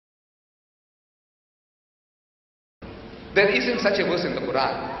There isn't such a verse in the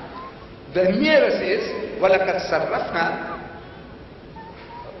Quran. The nearest is وَلَقَدْ صَرَّفْنَا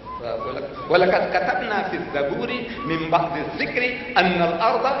وَلَقَدْ كَتَبْنَا فِي الزَّبُورِ مِنْ بَعْدِ الذِّكْرِ أَنَّ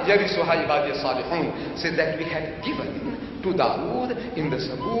الْأَرْضَ يَرِثُهَا عِبَادِيَ الصَّالِحُونَ. Says that we had given to Dawood in the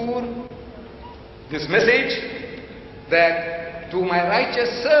Zabur this message that to my righteous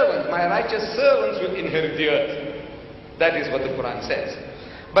servants will inherit the earth. That is what the Quran says.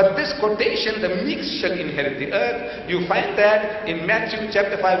 But this quotation, the meek shall inherit the earth, you find that in Matthew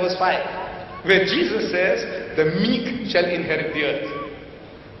chapter 5 verse 5, where Jesus says, the meek shall inherit the earth.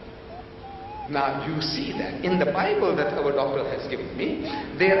 Now you see that in the Bible that our doctor has given me,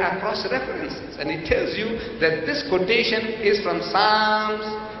 there are cross-references, and it tells you that this quotation is from Psalms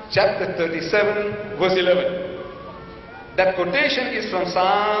chapter 37 verse 11. That quotation is from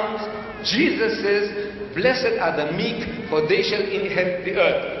Psalms. Jesus says, blessed are the meek, for they shall inherit the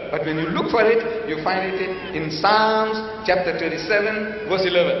earth. But when you look for it, you find it in Psalms chapter 37 verse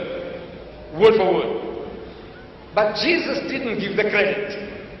 11, word for word. But Jesus didn't give the credit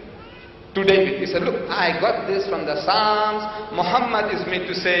to David. He said, look, I got this from the Psalms. Muhammad is made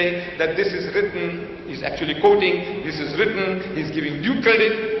to say that this is written. He's actually quoting, this is written. He's giving due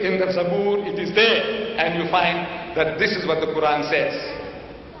credit in the Zabur. It is there. And you find that this is what the Quran says.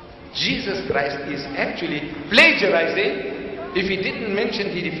 Jesus Christ is actually plagiarizing. If he didn't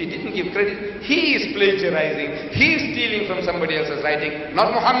mention it, if he didn't give credit, he is plagiarizing. He is stealing from somebody else's writing,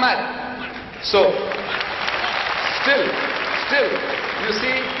 not Muhammad. So, still, you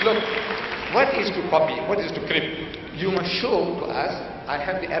see, look, what is to copy? What is to crib? You must show to us. I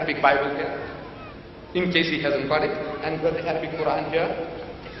have the Arabic Bible here, in case he hasn't got it, and got the Arabic Quran here.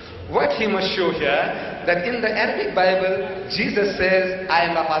 What he must show here, that in the Arabic Bible, Jesus says, I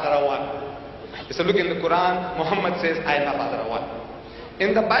and my Father are one. So look in the Quran, Muhammad says, I and my Father are one.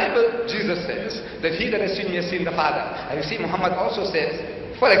 In the Bible, Jesus says that he that has seen me has seen the Father. And you see, Muhammad also says,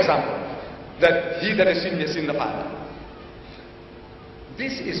 for example, that he that has seen me has seen the Father.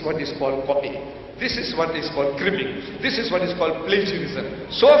 This is what is called copying. This is what is called cribbing. This is what is called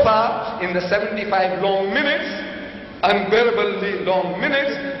plagiarism. So far, in the 75 long minutes, unbearably long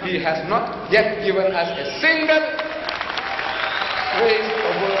minutes, he has not yet given us a single phrase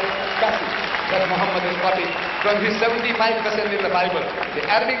or word passage that Muhammad is copying from his 75% in the Bible. The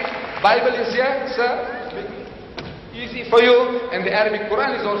Arabic Bible is here, sir, easy for you, and the Arabic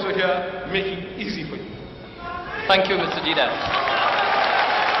Quran is also here, making it easy for you. Thank you, Mr. Deedat.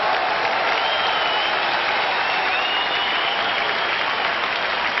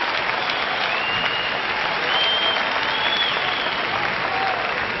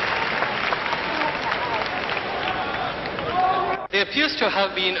 There appears to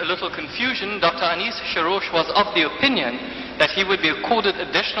have been a little confusion. Dr. Anis Shorosh was of the opinion that he would be accorded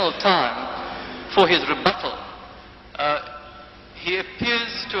additional time for his rebuttal. He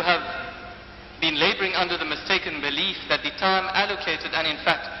appears to have been laboring under the mistaken belief that the time allocated and in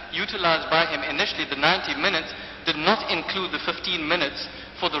fact utilized by him initially, the 90 minutes, did not include the 15 minutes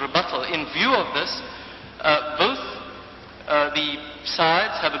for the rebuttal. In view of this, both the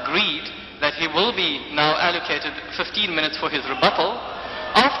sides have agreed that he will be now allocated 15 minutes for his rebuttal,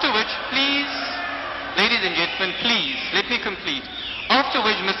 after which, please, ladies and gentlemen, please, let me complete, after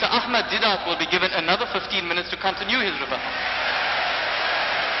which Mr. Ahmed Deedat will be given another 15 minutes to continue his rebuttal.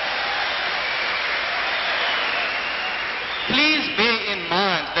 Please bear in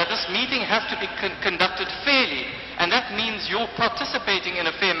mind that this meeting has to be conducted fairly, and that means you're participating in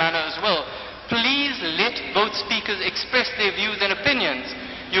a fair manner as well. Please let both speakers express their views and opinions.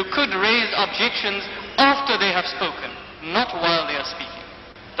 You could raise objections after they have spoken, not while they are speaking.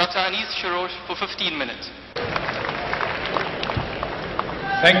 Dr. Anis Shorosh for 15 minutes.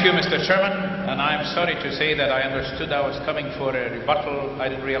 Thank you, Mr. Chairman, and I'm sorry to say that I understood I was coming for a rebuttal. I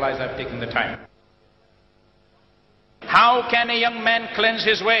didn't realize I've taken the time. How can a young man cleanse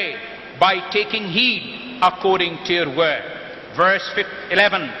his way? By taking heed according to your word. Verse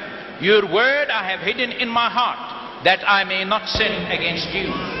 11, your word I have hidden in my heart, that I may not sin against you.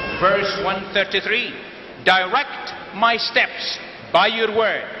 Verse 133, direct my steps by your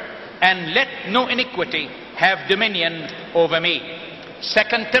word, and let no iniquity have dominion over me.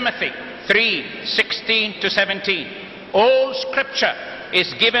 2 Timothy 3:16 to 17, all scripture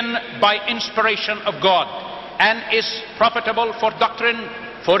is given by inspiration of God, and is profitable for doctrine,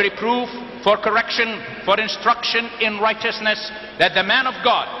 for reproof, for correction, for instruction in righteousness, that the man of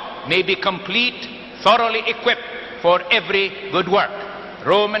God may be complete, thoroughly equipped for every good work.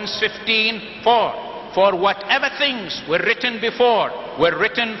 Romans 15:4, for whatever things were written before were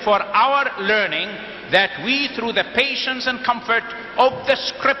written for our learning, that we through the patience and comfort of the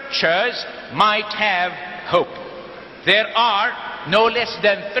scriptures might have hope. there are no less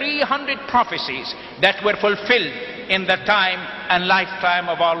than 300 prophecies that were fulfilled in the time and lifetime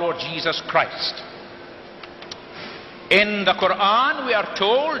of our Lord Jesus Christ. In the Quran we are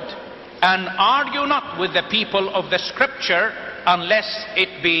told, and argue not with the people of the scripture unless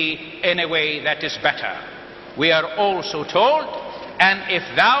it be in a way that is better. We are also told, and if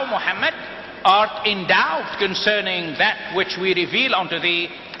thou, Muhammad, art in doubt concerning that which we reveal unto thee,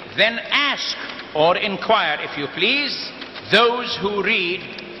 then ask or inquire, if you please, those who read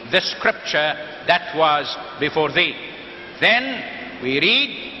the scripture that was before thee. Then we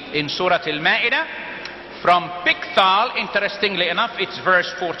read in Surah Al-Ma'idah from Piqthal, interestingly enough, it's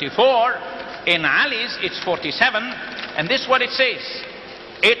verse 44. In Ali's, it's 47. And this is what it says.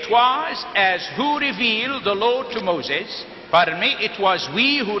 It was as who revealed the law to Moses. Pardon me, it was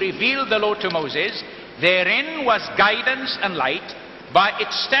we who revealed the law to Moses. Therein was guidance and light. By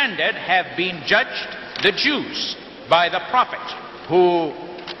its standard have been judged the Jews by the prophet who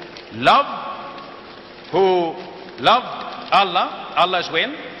loved Allah, Allah's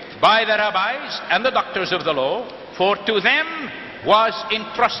will, by the rabbis and the doctors of the law, for to them was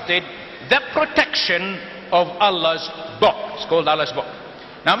entrusted the protection of Allah's book. It's called Allah's book.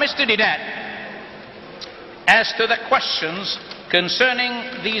 Now, Mr. Deedat, as to the questions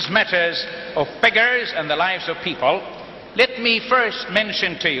concerning these matters of figures and the lives of people, let me first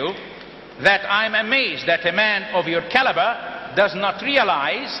mention to you that I'm amazed that a man of your caliber does not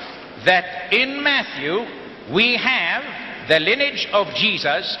realize that in Matthew we have the lineage of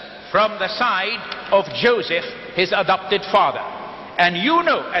Jesus from the side of Joseph, his adopted father. And you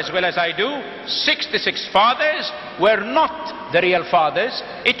know as well as I do, 66 fathers were not the real fathers.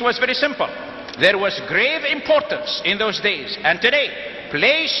 It was very simple. There was grave importance in those days and today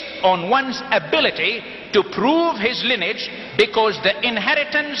placed on one's ability to prove his lineage, because the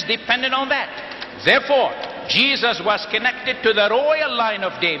inheritance depended on that. Therefore, Jesus was connected to the royal line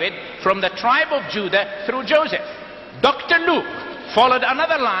of David from the tribe of Judah through Joseph. Dr. Luke followed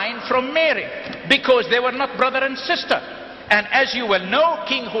another line from Mary, because they were not brother and sister. And as you well know,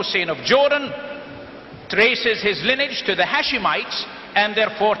 King Hussein of Jordan traces his lineage to the Hashemites, and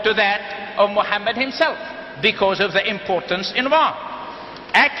therefore to that of Muhammad himself, because of the importance involved.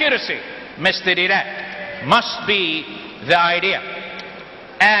 Accuracy, Mr. Deedat, must be the idea.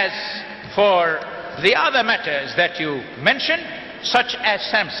 As for the other matters that you mentioned, such as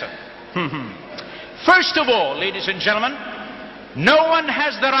Samson, first of all, ladies and gentlemen, no one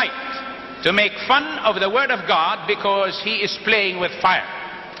has the right to make fun of the word of God because he is playing with fire.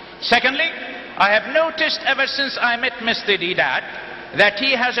 Secondly, I have noticed ever since I met Mr. Deedat that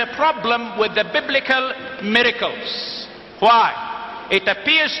he has a problem with the biblical miracles. Why? It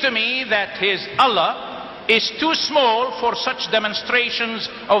appears to me that his Allah is too small for such demonstrations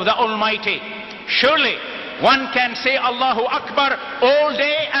of the Almighty. Surely one can say Allahu Akbar all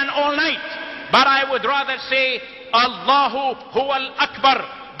day and all night, but I would rather say Allahu Huwal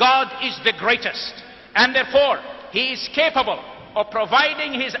Akbar, God is the greatest. And therefore he is capable of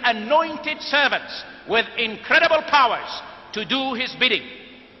providing his anointed servants with incredible powers to do his bidding.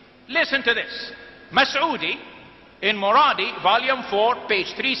 Listen to this. Mas'udi in Muradi, volume 4,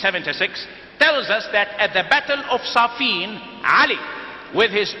 page 376, tells us that at the battle of Safin, Ali, with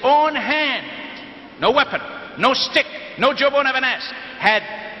his own hand, no weapon, no stick, no jawbone of an ass, had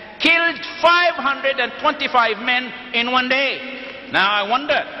killed 525 men in one day. Now I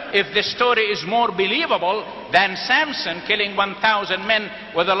wonder if this story is more believable than Samson killing 1,000 men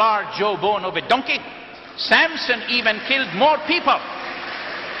with a large jawbone of a donkey. Samson even killed more people.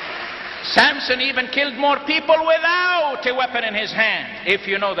 Samson even killed more people without a weapon in his hand. If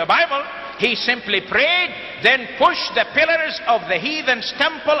you know the Bible, he simply prayed, then pushed the pillars of the heathen's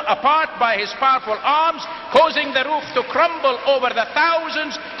temple apart by his powerful arms, causing the roof to crumble over the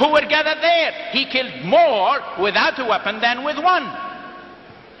thousands who were gathered there. He killed more without a weapon than with one.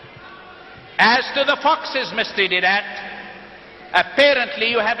 As to the foxes, Mr. Deedat, apparently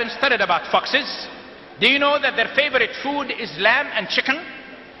you haven't studied about foxes. Do you know that their favorite food is lamb and chicken?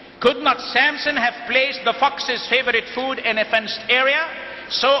 Could not Samson have placed the fox's favorite food in a fenced area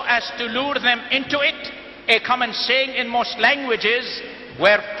so as to lure them into it? A common saying in most languages,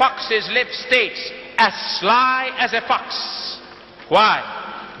 where foxes live, states, as sly as a fox.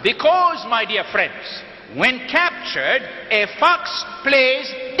 Why? Because, my dear friends, when captured, a fox plays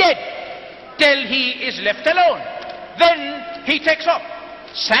dead till he is left alone. Then he takes off.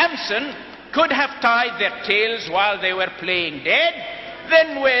 Samson could have tied their tails while they were playing dead,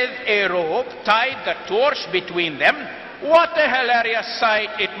 then with a rope tied the torch between them. What a hilarious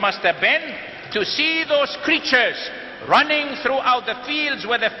sight it must have been to see those creatures running throughout the fields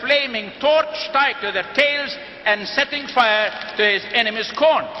with a flaming torch tied to their tails and setting fire to his enemy's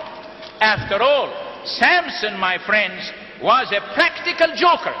corn. After all, Samson, my friends, was a practical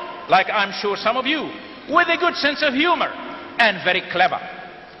joker, like I'm sure some of you, with a good sense of humor and very clever.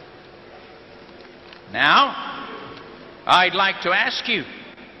 Now, I'd like to ask you,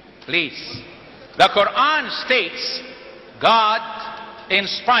 please, the Quran states God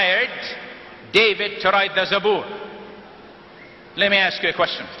inspired David to write the Zabur. Let me ask you a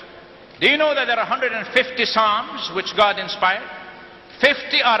question. Do you know that there are 150 Psalms which God inspired?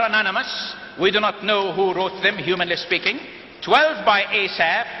 50 are anonymous. We do not know who wrote them, humanly speaking. 12 by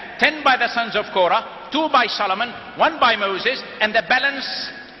Asaph, 10 by the sons of Korah, 2 by Solomon, 1 by Moses, and the balance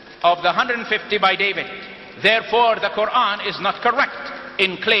of the 150 by David. Therefore, the Quran is not correct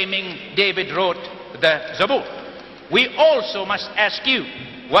in claiming David wrote the Zabur. We also must ask you,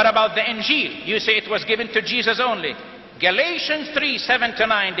 what about the Injil? You say it was given to Jesus only. Galatians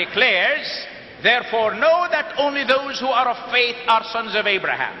 3:7-9 declares, therefore know that only those who are of faith are sons of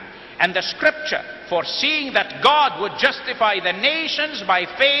Abraham. And the scripture, foreseeing that God would justify the nations by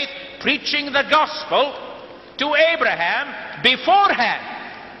faith, preaching the gospel to Abraham beforehand.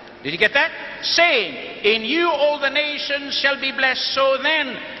 Did you get that? Saying, in you all the nations shall be blessed. So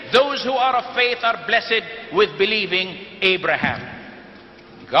then, those who are of faith are blessed with believing Abraham.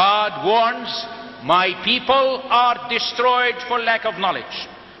 God warns, my people are destroyed for lack of knowledge.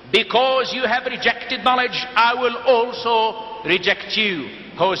 Because you have rejected knowledge, I will also reject you.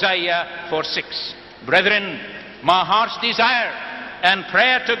 Hosea 4:6. Brethren, my heart's desire and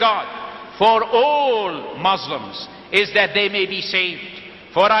prayer to God for all Muslims is that they may be saved.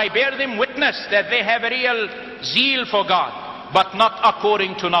 For I bear them witness that they have a real zeal for God, but not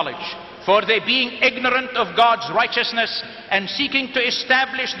according to knowledge. For they being ignorant of God's righteousness and seeking to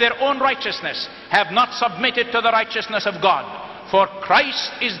establish their own righteousness, have not submitted to the righteousness of God. For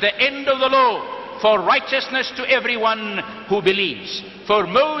Christ is the end of the law, for righteousness to everyone who believes. For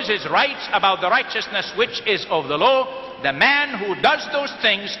Moses writes about the righteousness which is of the law, the man who does those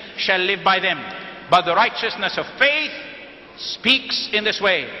things shall live by them. But the righteousness of faith speaks in this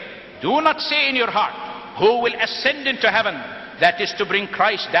way. Do not say in your heart, who will ascend into heaven? That is to bring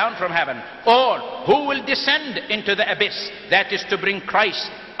Christ down from heaven. Or who will descend into the abyss? That is to bring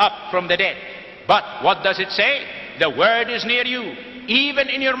Christ up from the dead. But what does it say? The word is near you, even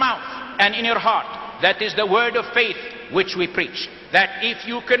in your mouth and in your heart. That is the word of faith which we preach. That if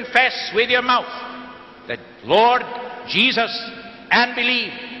you confess with your mouth that Lord Jesus and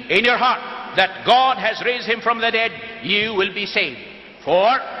believe in your heart that God has raised him from the dead, you will be saved.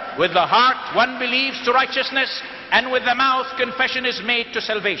 For with the heart one believes to righteousness, and with the mouth confession is made to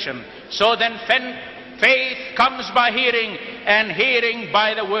salvation. So then faith comes by hearing, and hearing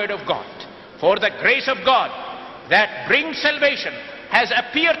by the word of God. For the grace of God that brings salvation has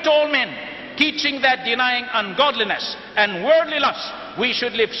appeared to all men, teaching that denying ungodliness and worldly lust, we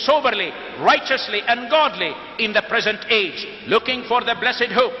should live soberly, righteously, and godly in the present age, looking for the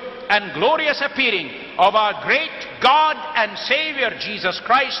blessed hope and glorious appearing of our great God and Savior Jesus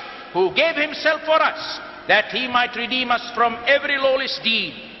Christ, who gave himself for us, that he might redeem us from every lawless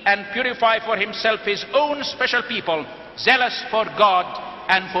deed and purify for himself his own special people, zealous for God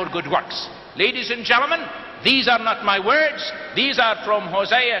and for good works. Ladies and gentlemen, these are not my words. These are from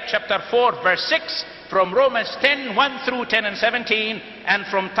Hosea chapter 4 verse 6, from Romans 10, 1 through 10 and 17, and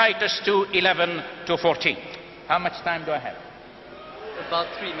from Titus 2, 11 to 14. How much time do I have? About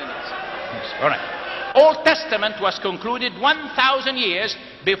 3 minutes. Yes, all right. Old Testament was concluded 1,000 years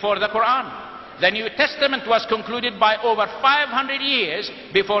before the Quran. The New Testament was concluded by over 500 years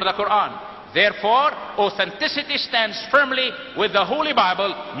before the Quran. Therefore, authenticity stands firmly with the Holy Bible,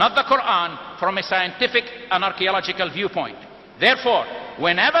 not the Quran, from a scientific and archaeological viewpoint. Therefore,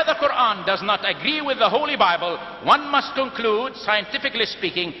 whenever the Quran does not agree with the Holy Bible, one must conclude, scientifically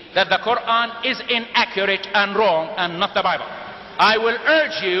speaking, that the Quran is inaccurate and wrong and not the Bible. I will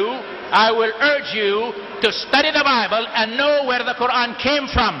urge you to study the Bible and know where the Quran came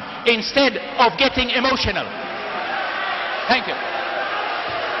from instead of getting emotional. Thank you.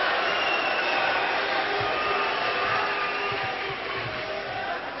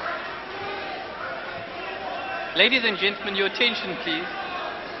 Ladies and gentlemen, your attention please.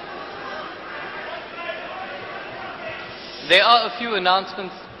 There are a few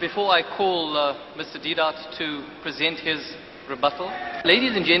announcements before I call Mr. Deedat to present his rebuttal.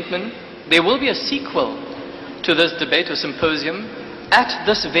 Ladies and gentlemen, there will be a sequel to this debate or symposium at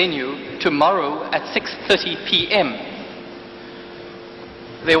this venue tomorrow at 6:30 p.m.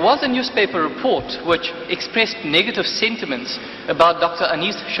 There was a newspaper report which expressed negative sentiments about Dr.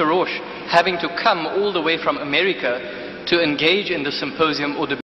 Anis Shorosh having to come all the way from America to engage in the symposium or the